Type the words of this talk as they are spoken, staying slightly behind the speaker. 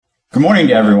Good morning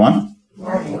to everyone.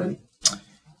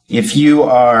 If you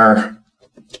are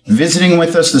visiting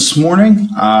with us this morning,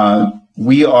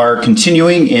 we are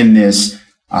continuing in this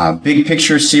big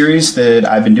picture series that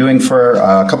I've been doing for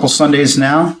a couple Sundays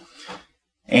now.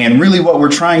 And really what we're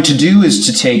trying to do is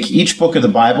to take each book of the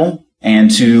Bible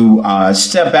and to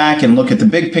step back and look at the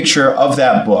big picture of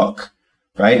that book,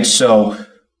 right? So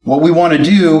what we want to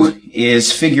do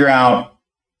is figure out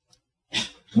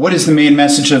what is the main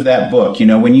message of that book? You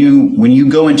know, when you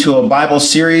go into a Bible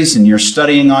series and you're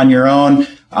studying on your own,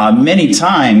 many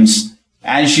times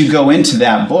as you go into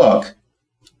that book,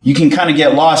 you can kind of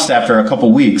get lost after a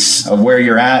couple weeks of where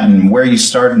you're at and where you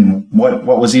started and what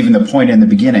was even the point in the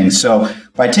beginning. So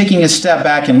by taking a step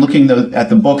back and looking at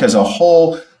the book as a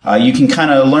whole, you can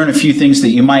kind of learn a few things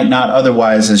that you might not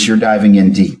otherwise as you're diving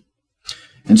in deep.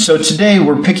 And so today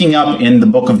we're picking up in the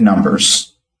book of Numbers.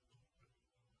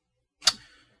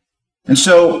 And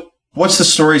so, what's the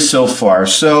story so far?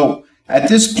 So, at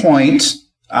this point,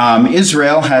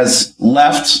 Israel has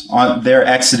left on their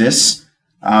exodus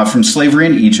from slavery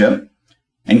in Egypt,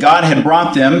 and God had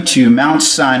brought them to Mount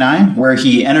Sinai, where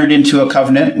he entered into a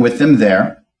covenant with them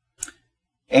there.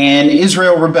 And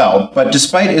Israel rebelled. But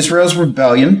despite Israel's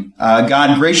rebellion,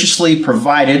 God graciously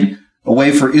provided a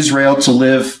way for Israel to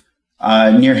live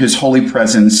near his holy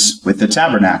presence with the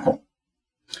tabernacle.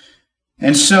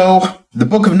 And so the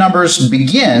book of Numbers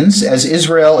begins as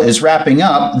Israel is wrapping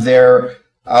up their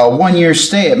 1-year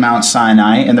stay at Mount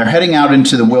Sinai, and they're heading out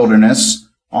into the wilderness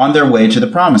on their way to the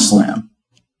Promised Land.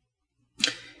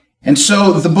 And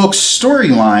so the book's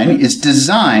storyline is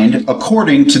designed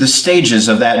according to the stages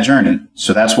of that journey.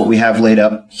 So that's what we have laid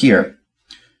up here.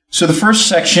 So the first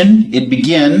section, it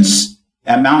begins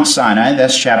at Mount Sinai.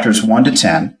 That's chapters 1 to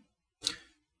 10.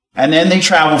 And then they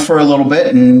travel for a little bit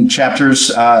in chapters,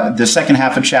 the second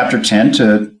half of chapter 10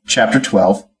 to chapter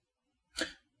 12.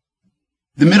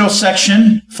 The middle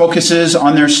section focuses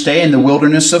on their stay in the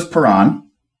wilderness of Paran.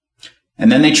 And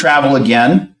then they travel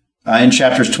again in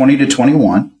chapters 20 to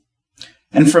 21.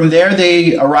 And from there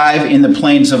they arrive in the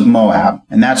plains of Moab.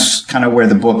 And that's kind of where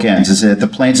the book ends, is at the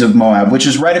plains of Moab, which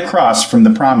is right across from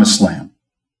the Promised Land.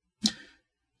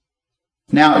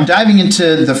 Now, diving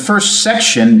into the first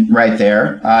section right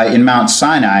there in Mount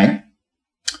Sinai,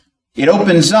 it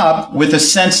opens up with a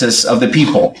census of the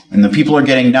people, and the people are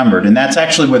getting numbered, and that's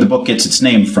actually where the book gets its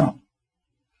name from.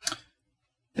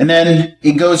 And then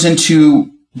it goes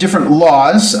into different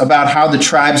laws about how the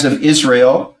tribes of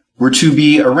Israel were to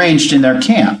be arranged in their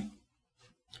camp.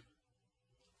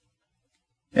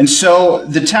 And so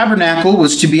the tabernacle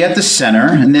was to be at the center,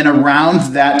 and then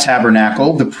around that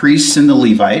tabernacle, the priests and the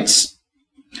Levites.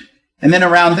 And then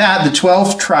around that, the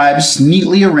 12 tribes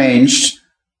neatly arranged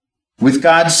with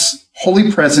God's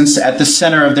holy presence at the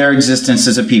center of their existence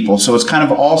as a people. So it's kind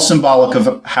of all symbolic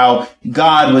of how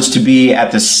God was to be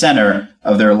at the center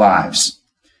of their lives.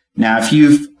 Now, if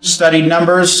you've studied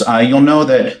Numbers, you'll know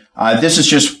that this is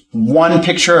just one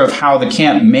picture of how the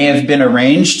camp may have been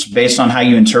arranged based on how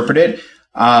you interpret it.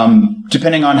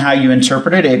 Depending on how you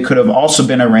interpret it, it could have also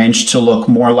been arranged to look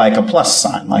more like a plus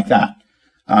sign, like that.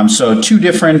 So two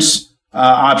different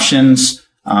options.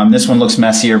 This one looks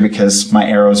messier because my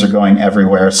arrows are going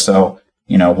everywhere. So,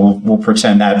 you know, we'll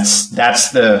pretend that's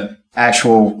the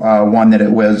actual one that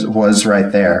it was right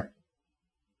there.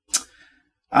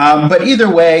 But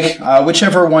either way,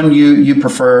 whichever one you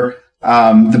prefer,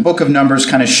 the book of Numbers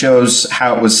kind of shows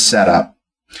how it was set up.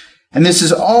 And this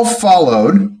is all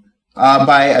followed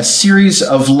by a series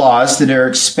of laws that are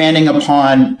expanding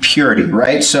upon purity,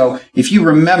 right? So if you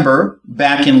remember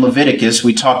back in Leviticus,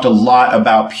 we talked a lot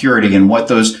about purity and what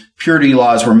those purity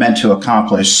laws were meant to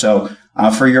accomplish. So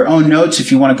for your own notes,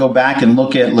 if you want to go back and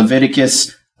look at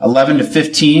Leviticus 11 to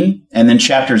 15 and then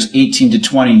chapters 18 to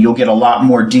 20, you'll get a lot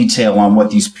more detail on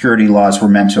what these purity laws were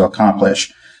meant to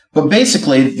accomplish. But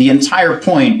basically, the entire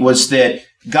point was that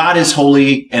God is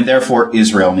holy and therefore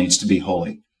Israel needs to be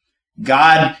holy.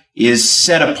 God is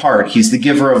set apart. He's the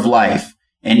giver of life.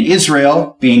 And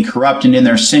Israel, being corrupt and in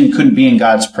their sin, couldn't be in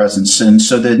God's presence. And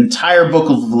so the entire book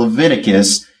of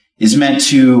Leviticus is meant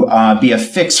to be a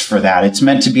fix for that. It's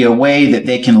meant to be a way that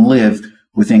they can live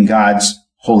within God's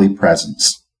holy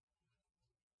presence.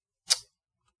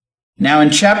 Now in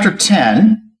chapter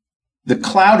 10, the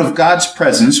cloud of God's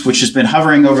presence, which has been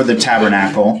hovering over the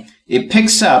tabernacle, it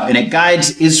picks up and it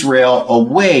guides Israel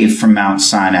away from Mount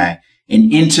Sinai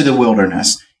and into the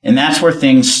wilderness. And that's where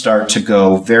things start to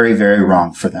go very, very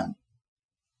wrong for them.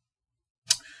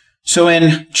 So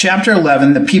in chapter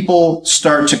 11, the people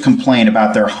start to complain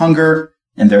about their hunger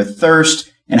and their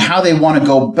thirst and how they want to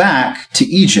go back to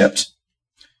Egypt.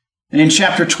 And in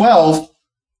chapter 12,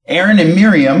 Aaron and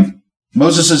Miriam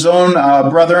Moses' own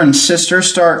brother and sister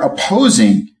start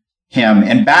opposing him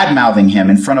and bad-mouthing him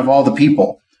in front of all the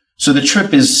people. So the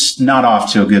trip is not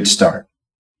off to a good start.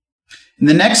 And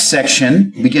the next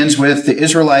section begins with the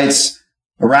Israelites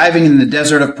arriving in the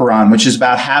desert of Paran, which is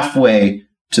about halfway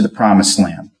to the promised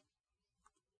land.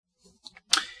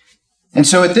 And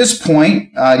so at this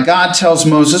point, God tells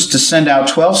Moses to send out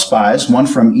 12 spies, one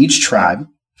from each tribe,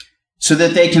 so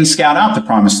that they can scout out the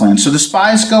promised land. So the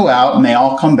spies go out and they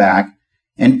all come back,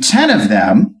 and 10 of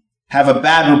them have a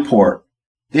bad report.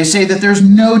 They say that there's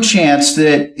no chance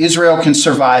that Israel can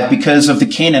survive because of the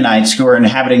Canaanites who are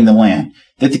inhabiting the land,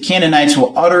 that the Canaanites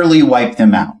will utterly wipe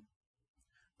them out.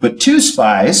 But 2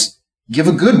 spies give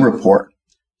a good report.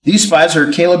 These spies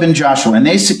are Caleb and Joshua, and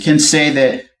they can say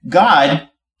that God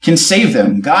can save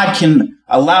them. God can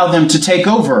allow them to take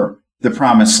over the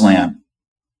promised land.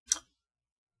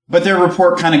 But their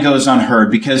report kind of goes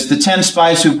unheard because the 10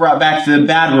 spies who brought back the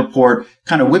bad report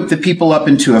kind of whip the people up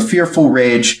into a fearful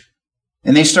rage,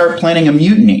 and they start planning a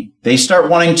mutiny. They start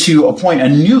wanting to appoint a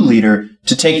new leader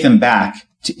to take them back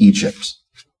to Egypt.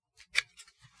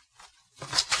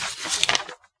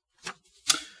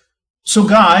 So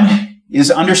God is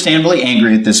understandably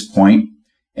angry at this point,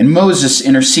 and Moses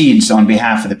intercedes on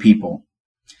behalf of the people.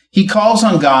 He calls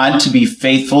on God to be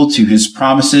faithful to his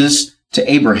promises to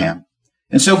Abraham.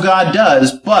 And so God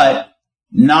does, but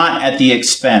not at the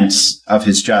expense of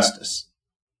his justice.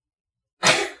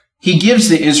 He gives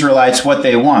the Israelites what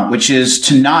they want, which is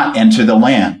to not enter the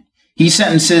land. He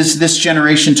sentences this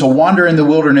generation to wander in the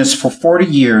wilderness for 40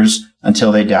 years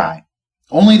until they die.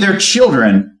 Only their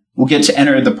children will get to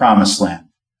enter the promised land.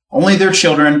 Only their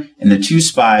children and the 2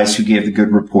 spies who gave the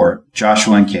good report,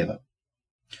 Joshua and Caleb.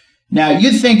 Now,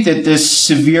 you'd think that this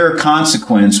severe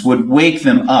consequence would wake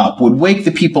them up, would wake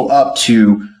the people up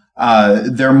to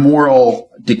their moral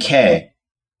decay.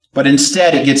 But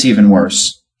instead, it gets even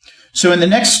worse. So in the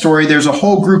next story, there's a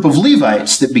whole group of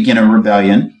Levites that begin a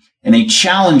rebellion, and they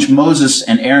challenge Moses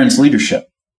and Aaron's leadership,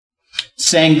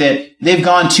 saying that they've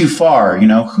gone too far.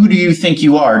 Who do you think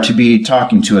you are to be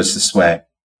talking to us this way?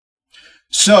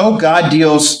 So God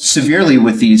deals severely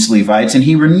with these Levites, and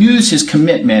he renews his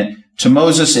commitment to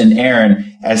Moses and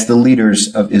Aaron as the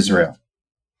leaders of Israel.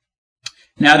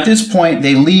 Now, at this point,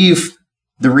 they leave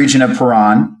the region of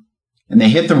Paran, and they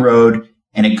hit the road,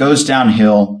 and it goes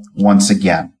downhill once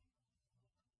again.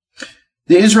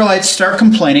 The Israelites start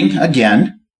complaining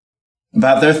again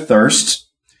about their thirst,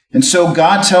 and so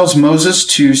God tells Moses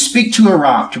to speak to a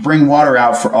rock to bring water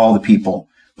out for all the people.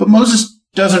 But Moses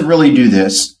doesn't really do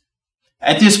this.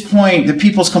 At this point, the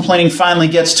people's complaining finally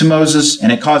gets to Moses,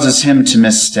 and it causes him to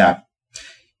misstep.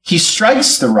 He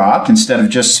strikes the rock instead of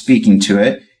just speaking to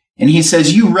it, and he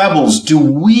says, "You rebels, do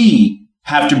we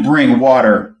have to bring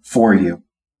water for you?"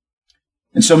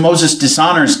 And so Moses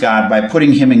dishonors God by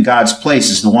putting him in God's place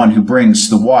as the one who brings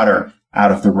the water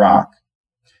out of the rock.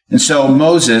 And so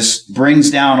Moses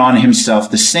brings down on himself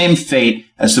the same fate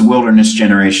as the wilderness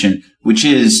generation, which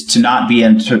is to not be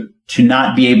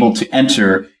able to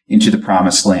enter into the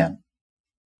promised land.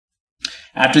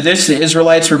 After this, the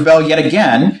Israelites rebel yet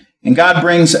again, and God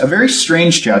brings a very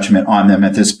strange judgment on them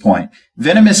at this point.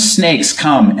 Venomous snakes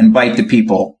come and bite the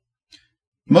people.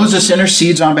 Moses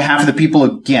intercedes on behalf of the people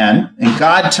again, and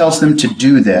God tells them to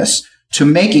do this, to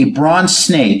make a bronze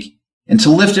snake and to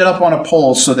lift it up on a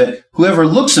pole so that whoever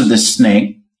looks at this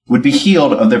snake would be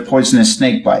healed of their poisonous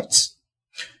snake bites.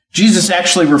 Jesus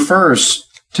actually refers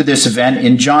to this event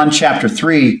in John chapter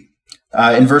 3,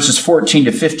 in verses 14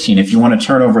 to 15, if you want to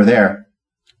turn over there.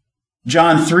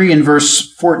 John 3 in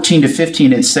verse 14 to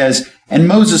 15, it says, "And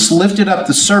Moses lifted up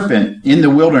the serpent in the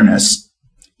wilderness.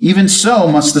 Even so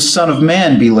must the Son of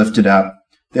Man be lifted up,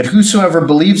 that whosoever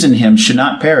believes in him should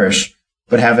not perish,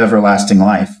 but have everlasting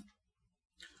life."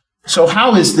 So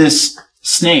how is this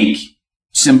snake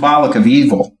symbolic of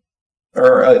evil,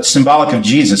 or symbolic of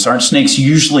Jesus? Aren't snakes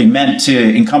usually meant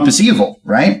to encompass evil,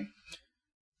 right?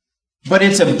 But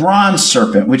it's a bronze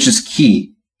serpent, which is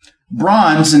key.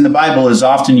 Bronze in the Bible is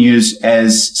often used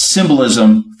as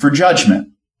symbolism for judgment.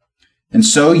 And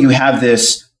so you have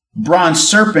this bronze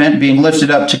serpent being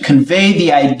lifted up to convey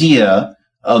the idea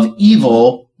of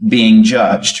evil being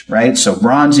judged, right? So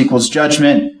bronze equals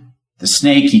judgment, the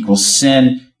snake equals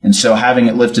sin, and so having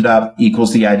it lifted up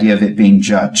equals the idea of it being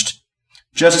judged.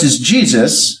 Just as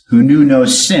Jesus, who knew no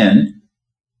sin,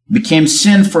 became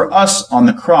sin for us on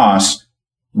the cross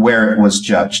where it was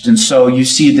judged. And so you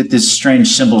see that this strange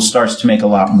symbol starts to make a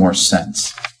lot more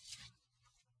sense.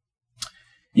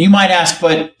 You might ask,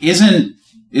 but isn't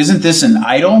this an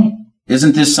idol?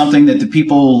 Isn't this something that the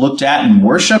people looked at and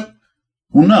worship?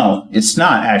 Well, no, it's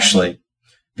not actually.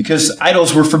 because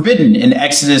idols were forbidden in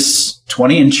Exodus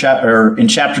 20 in chapter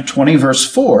 20, verse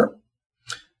 4.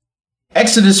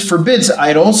 Exodus forbids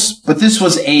idols, but this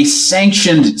was a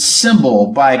sanctioned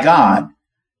symbol by God.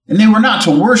 And they were not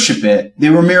to worship it. They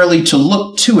were merely to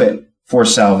look to it for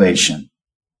salvation.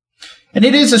 And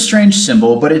it is a strange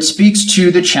symbol, but it speaks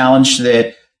to the challenge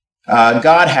that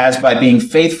God has by being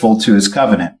faithful to his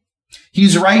covenant.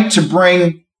 He's right to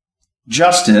bring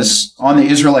justice on the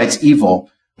Israelites' evil,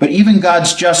 but even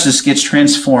God's justice gets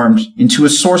transformed into a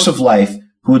source of life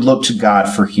who would look to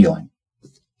God for healing.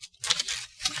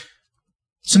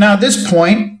 So now at this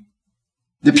point,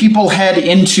 the people head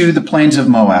into the plains of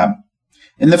Moab.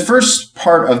 And the first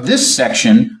part of this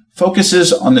section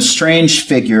focuses on the strange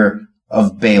figure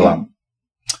of Balaam.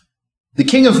 The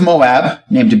king of Moab,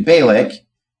 named Balak,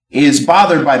 is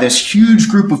bothered by this huge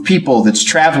group of people that's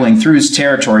traveling through his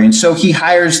territory, and so he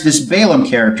hires this Balaam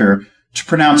character to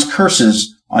pronounce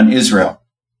curses on Israel.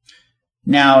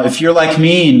 Now, if you're like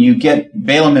me and you get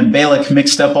Balaam and Balak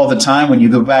mixed up all the time when you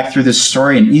go back through this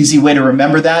story, an easy way to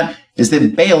remember that is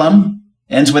that Balaam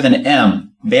ends with an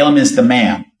M. Balaam is the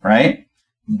man, right?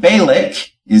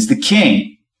 Balak is the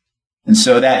king, and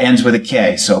so that ends with a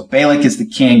K. So Balak is the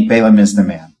king, Balaam is the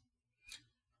man.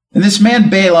 And this man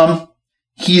Balaam,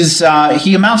 he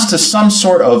amounts to some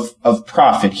sort of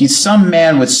prophet. He's some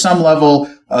man with some level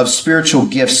of spiritual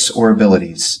gifts or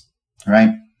abilities,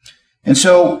 right? And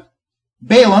so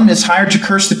Balaam is hired to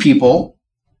curse the people,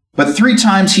 but 3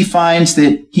 times he finds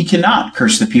that he cannot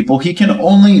curse the people. He can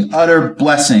only utter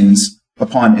blessings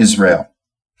upon Israel.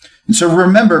 And so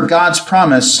remember God's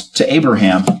promise to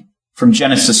Abraham from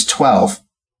Genesis 12.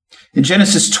 In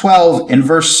Genesis 12, in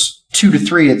verse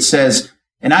 2-3, it says,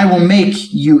 "And I will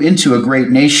make you into a great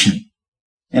nation,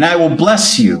 and I will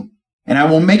bless you, and I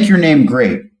will make your name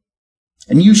great.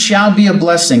 And you shall be a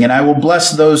blessing, and I will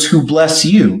bless those who bless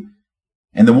you,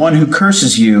 and the one who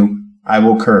curses you, I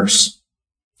will curse."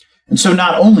 And so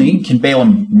not only can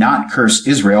Balaam not curse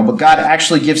Israel, but God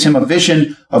actually gives him a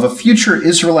vision of a future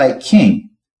Israelite king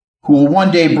who will one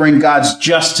day bring God's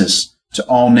justice to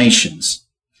all nations.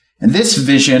 And this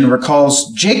vision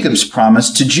recalls Jacob's promise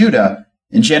to Judah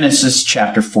in Genesis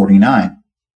chapter 49.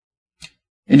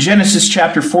 In Genesis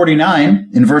chapter 49,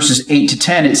 in verses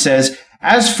 8-10, it says,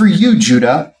 "As for you,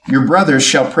 Judah, your brothers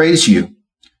shall praise you.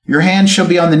 Your hand shall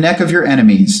be on the neck of your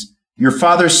enemies. Your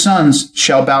father's sons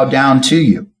shall bow down to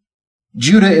you.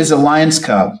 Judah is a lion's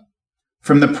cub.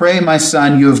 From the prey, my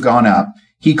son, you have gone up.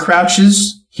 He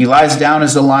crouches, he lies down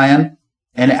as a lion,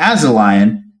 and as a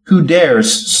lion, who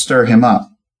dares stir him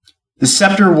up? The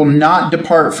scepter will not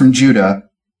depart from Judah,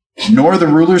 nor the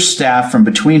ruler's staff from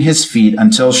between his feet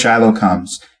until Shiloh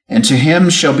comes, and to him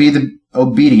shall be the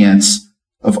obedience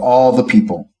of all the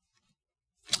people."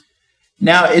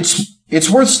 Now, it's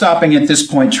worth stopping at this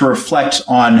point to reflect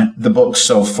on the book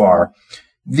so far.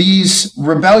 These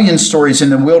rebellion stories in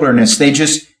the wilderness, they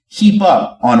just heap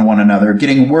up on one another,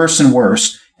 getting worse and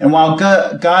worse. And while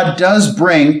God does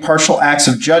bring partial acts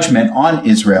of judgment on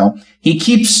Israel, he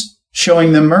keeps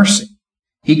showing them mercy.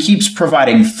 He keeps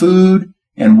providing food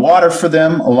and water for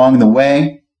them along the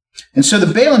way. And so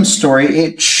the Balaam story,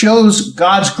 it shows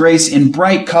God's grace in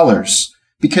bright colors.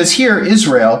 Because here,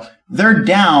 Israel, they're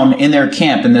down in their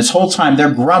camp, and this whole time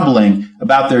they're grumbling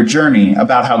about their journey,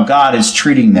 about how God is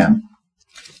treating them.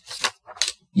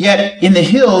 Yet in the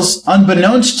hills,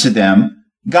 unbeknownst to them,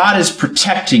 God is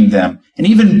protecting them and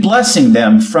even blessing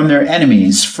them from their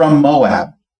enemies, from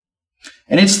Moab.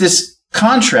 And it's this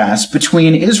contrast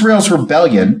between Israel's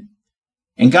rebellion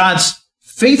and God's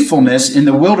faithfulness in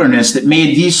the wilderness that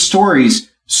made these stories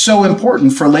so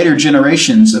important for later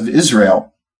generations of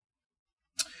Israel.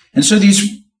 And so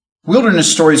these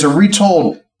wilderness stories are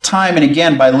retold time and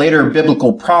again by later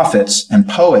biblical prophets and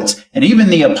poets, and even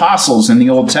the apostles in the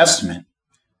Old Testament.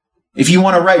 If you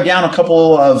want to write down a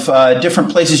couple of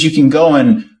different places you can go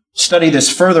and study this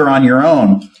further on your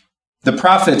own, the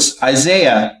prophets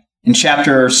Isaiah in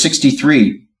chapter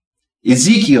 63,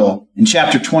 Ezekiel in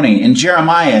chapter 20, and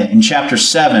Jeremiah in chapter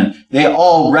 7, they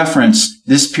all reference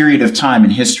this period of time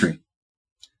in history.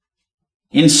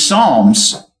 In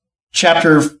Psalms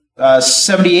chapter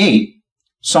 78,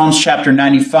 Psalms chapter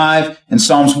 95, and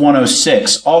Psalms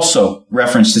 106 also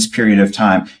reference this period of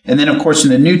time. And then, of course,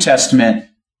 in the New Testament,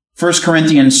 1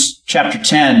 Corinthians chapter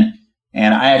 10,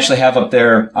 and I actually have up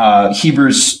there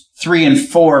Hebrews 3 and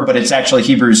 4, but it's actually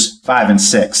Hebrews 5 and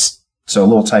 6. So a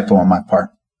little typo on my part.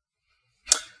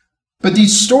 But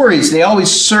these stories, they always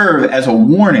serve as a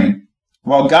warning.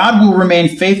 While God will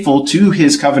remain faithful to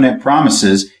his covenant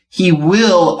promises, he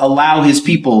will allow his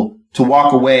people to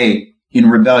walk away in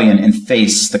rebellion and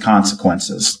face the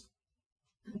consequences.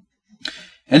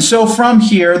 And so from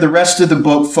here, the rest of the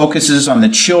book focuses on the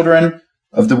children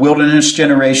of the wilderness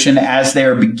generation as they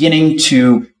are beginning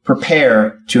to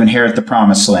prepare to inherit the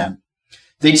promised land.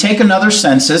 They take another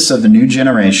census of the new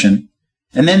generation,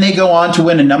 and then they go on to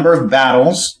win a number of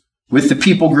battles with the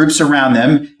people groups around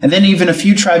them, and then even a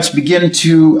few tribes begin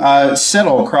to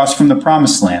settle across from the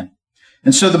promised land.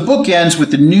 And so the book ends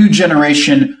with the new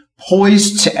generation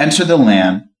poised to enter the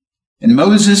land, and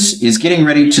Moses is getting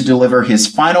ready to deliver his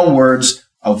final words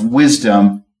of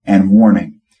wisdom and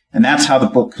warning. And that's how the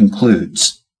book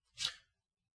concludes.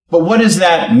 But what does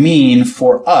that mean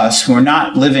for us who are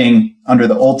not living under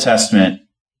the Old Testament,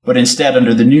 but instead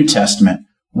under the New Testament?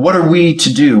 What are we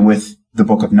to do with the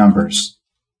book of Numbers?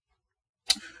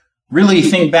 Really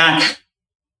think back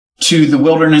to the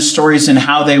wilderness stories and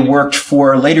how they worked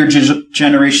for later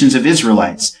generations of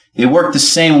Israelites. They work the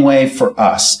same way for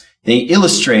us. They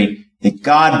illustrate that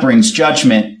God brings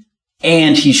judgment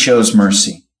and he shows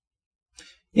mercy.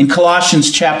 In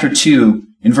Colossians chapter 2,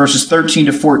 in verses 13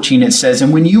 to 14, it says,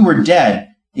 "And when you were dead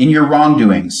in your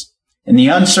wrongdoings, in the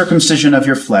uncircumcision of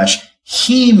your flesh,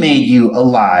 he made you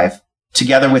alive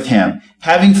together with him,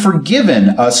 having forgiven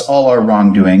us all our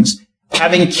wrongdoings,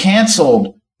 having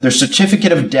canceled the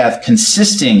certificate of death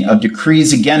consisting of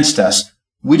decrees against us,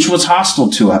 which was hostile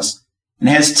to us, and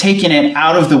has taken it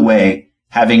out of the way,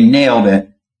 having nailed it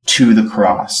to the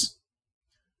cross."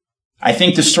 I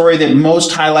think the story that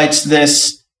most highlights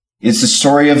this is the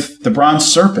story of the bronze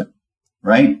serpent,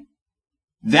 right?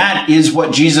 That is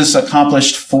what Jesus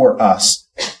accomplished for us.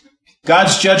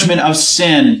 God's judgment of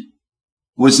sin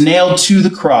was nailed to the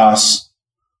cross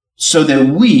so that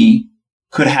we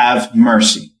could have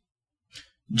mercy.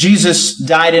 Jesus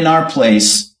died in our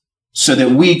place so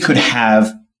that we could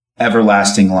have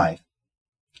everlasting life.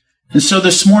 And so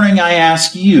this morning I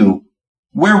ask you,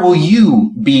 where will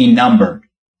you be numbered?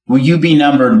 Will you be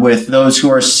numbered with those who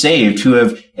are saved, who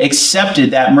have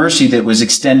accepted that mercy that was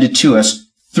extended to us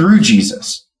through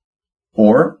Jesus?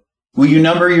 Or will you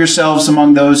number yourselves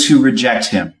among those who reject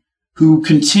him, who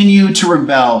continue to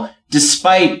rebel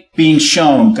despite being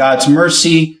shown God's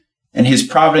mercy and his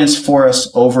providence for us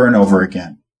over and over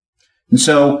again? And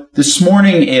so this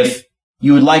morning, if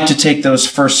you would like to take those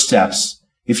first steps,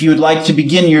 if you would like to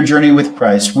begin your journey with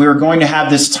Christ, we're going to have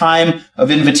this time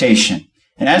of invitation.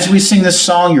 And as we sing this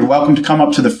song, you're welcome to come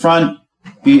up to the front,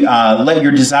 let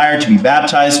your desire to be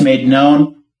baptized made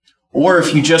known, or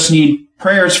if you just need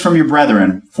prayers from your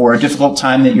brethren for a difficult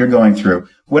time that you're going through,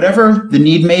 whatever the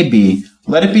need may be,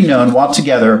 let it be known while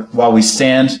together, while we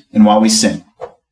stand and while we sing.